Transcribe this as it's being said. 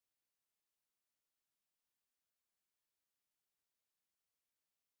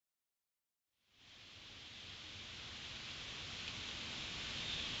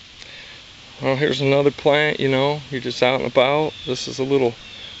Well, here's another plant, you know, you're just out and about. This is a little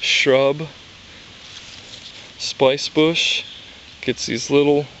shrub, Spicebush. Gets these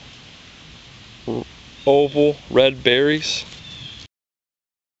little oval red berries.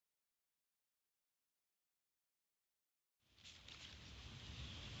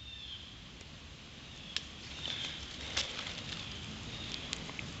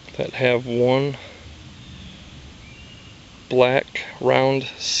 That have one black round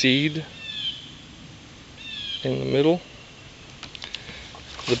seed in the middle.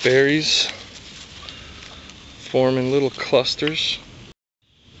 The berries form in little clusters,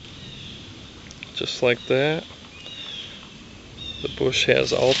 just like that. The bush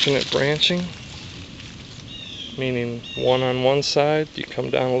has alternate branching, meaning one on one side, you come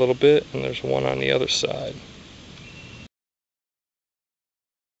down a little bit, and there's one on the other side.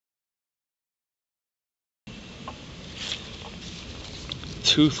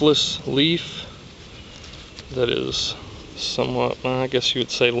 Toothless leaf that is somewhat, I guess you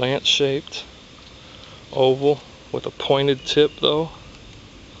would say, lance-shaped, oval with a pointed tip though.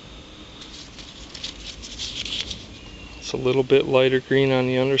 It's a little bit lighter green on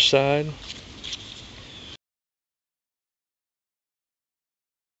the underside.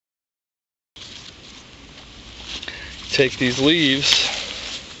 Take these leaves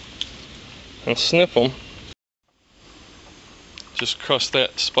and sniff them. Just crush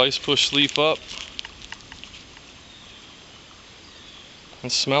that Spicebush leaf up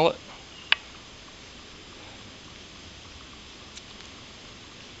and smell it.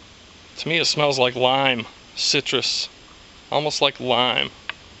 To me it smells like lime, citrus, almost like lime.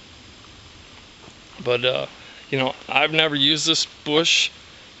 But you know, I've never used this bush,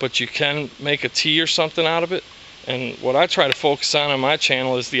 but you can make a tea or something out of it. And what I try to focus on my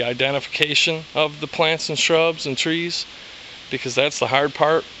channel is the identification of the plants and shrubs and trees, because that's the hard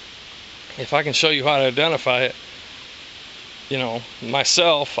part. If I can show you how to identify it, you know,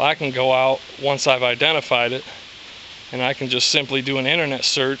 myself, I can go out once I've identified it and I can just simply do an internet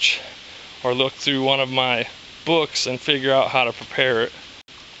search or look through one of my books and figure out how to prepare it.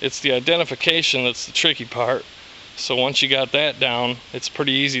 It's the identification that's the tricky part. So once you got that down, it's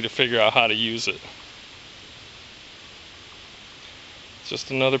pretty easy to figure out how to use it. It's just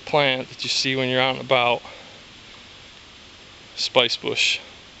another plant that you see when you're out and about. Spicebush.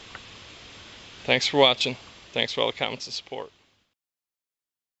 Thanks for watching. Thanks for all the comments and support.